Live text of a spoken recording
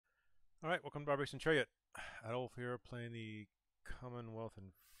Alright, welcome to Barbaration Chariot. Adolf here playing the Commonwealth in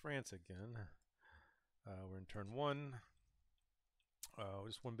France again. We're in turn one.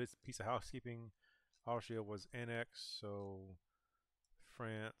 Just one piece of housekeeping. Austria was annexed, so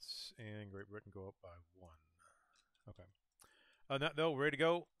France and Great Britain go up by one. Okay. That though, ready to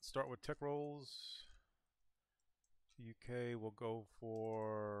go. Start with tech rolls. UK will go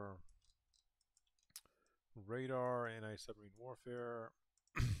for radar, anti-submarine warfare.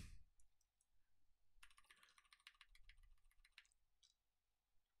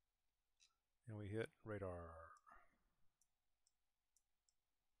 And we hit radar.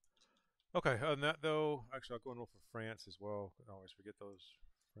 Okay, other than that though, actually I'll go and roll for France as well. I always forget those.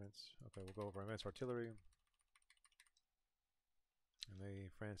 France. Okay, we'll go over advanced artillery.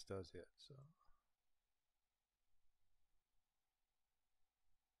 And France does hit, so.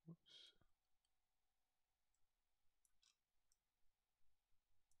 Whoops.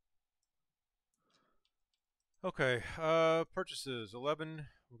 Okay, purchases 11.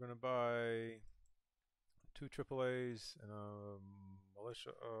 We're gonna buy two AAAs and a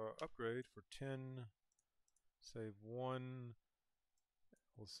militia upgrade for 10. Save one.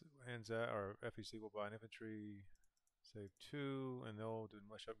 We'll see, ANZAC or FEC will buy an infantry. Save two, and they'll do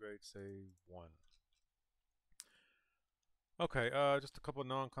militia upgrade. Save one. Okay, just a couple of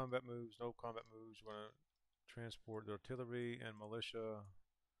non-combat moves. No combat moves. We're gonna transport the artillery and militia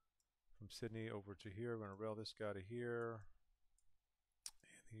from Sydney over to here. We're going to rail this guy to here.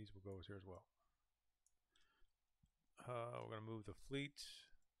 And these will go here as well. We're going to move the fleet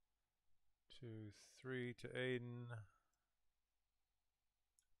to 3 to Aden.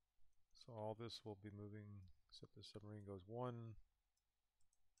 So all this will be moving, except the submarine goes 1.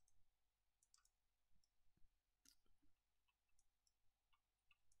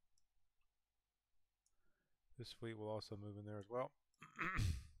 This fleet will also move in there as well.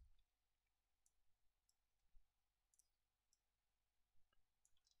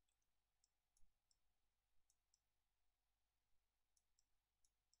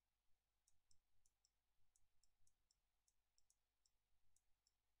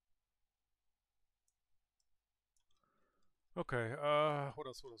 Okay, what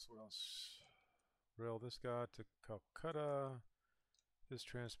else? Rail this guy to Calcutta. This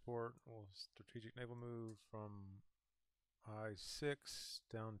transport will strategic naval move from I-6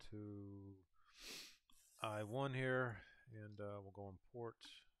 down to I-1 here, and we'll go in port.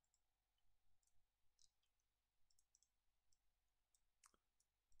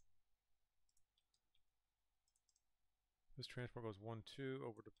 This transport goes 1-2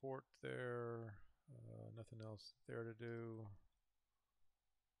 over to port there. Nothing else there to do.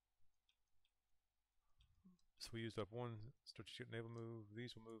 So we used up one strategic naval move.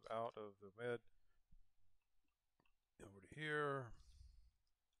 These will move out of the med over to here.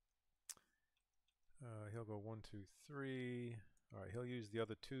 He'll go 1-2-3. All right, he'll use the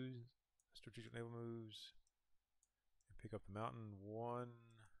other two strategic naval moves and pick up the mountain.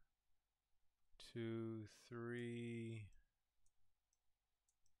 1-2-3-4-5.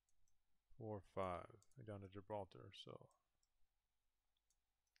 Down to Gibraltar. So,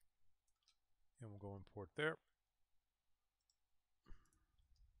 and we'll go import there.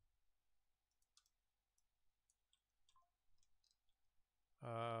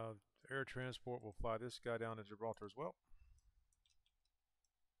 Air transport will fly this guy down to Gibraltar as well.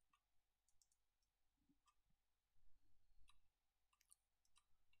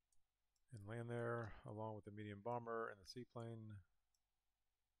 And land there along with the medium bomber and the seaplane.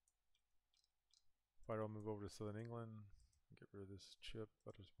 Fighter will move over to southern England. Get rid of this chip.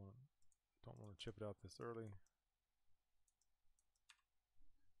 I just don't want to chip it out this early.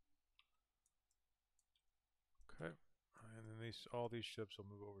 Okay. And then all these ships will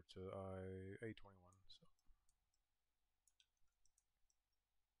move over to A21. So.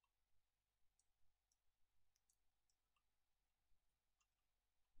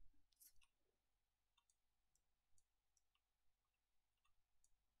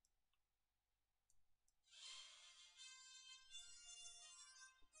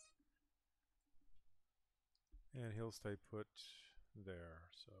 And he'll stay put there.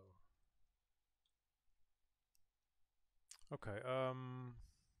 So. Okay.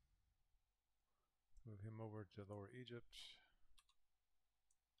 Move him over to Lower Egypt.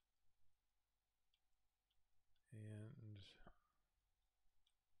 And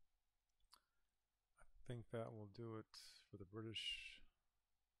I think that will do it for the British.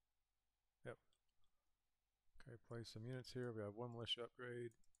 Yep. Okay, place some units here. We have one militia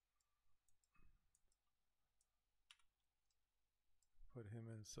upgrade. Put him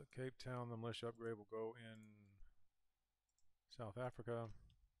in Cape Town. The militia upgrade will go in South Africa.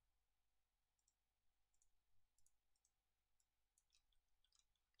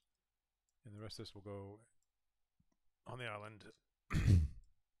 the rest of this will go on the island. 2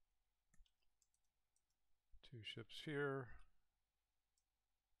 ships here.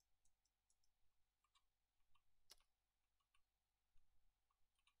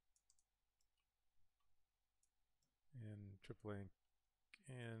 And Triple A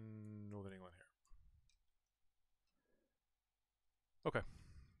and Northern England here. Okay.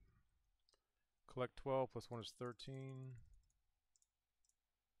 Collect 12 plus 1 is 13.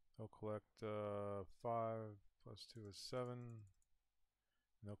 They'll collect 5 plus 2 is 7. And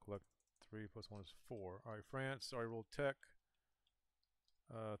they'll collect 3 plus 1 is 4. Alright, France, I rolled tech.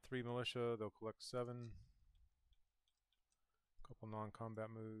 3 militia, they'll collect 7. Couple non-combat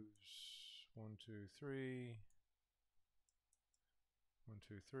moves. 1, 2, 3. 1,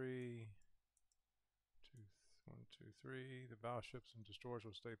 2, 3. 1, 2, 3. The battleships and destroyers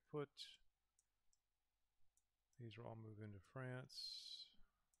will stay put. These will all move into France.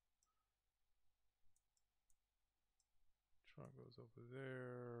 Truck goes over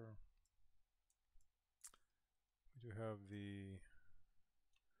there. We do have the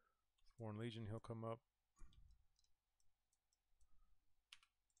Foreign Legion, he'll come up.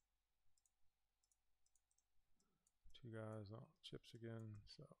 Two guys on chips again,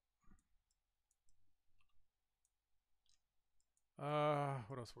 so.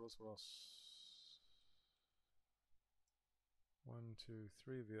 What else? 1, 2,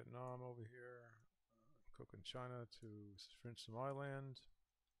 3, Vietnam over here. Cook in China to French Somaliland.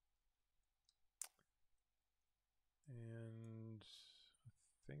 And I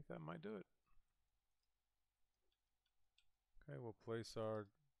think that might do it. Okay, we'll place our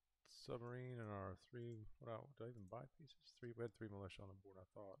submarine and our 3. Did I even buy pieces? 3. We had 3 militia on the board, I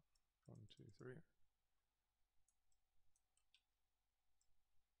thought. 1, 2, 3.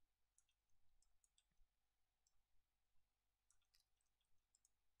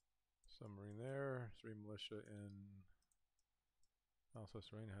 Submarine there. 3 militia in. Also,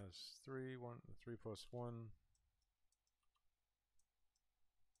 submarine has 3. 3 plus 1.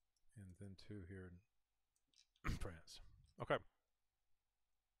 And then 2 here in France. Okay.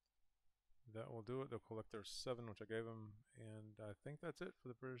 That will do it. They'll collect their 7, which I gave them. And I think that's it for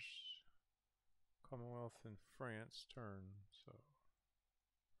the British Commonwealth and France turn. So,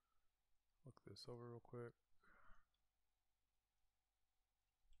 look this over real quick.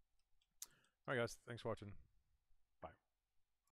 Alright guys, thanks for watching.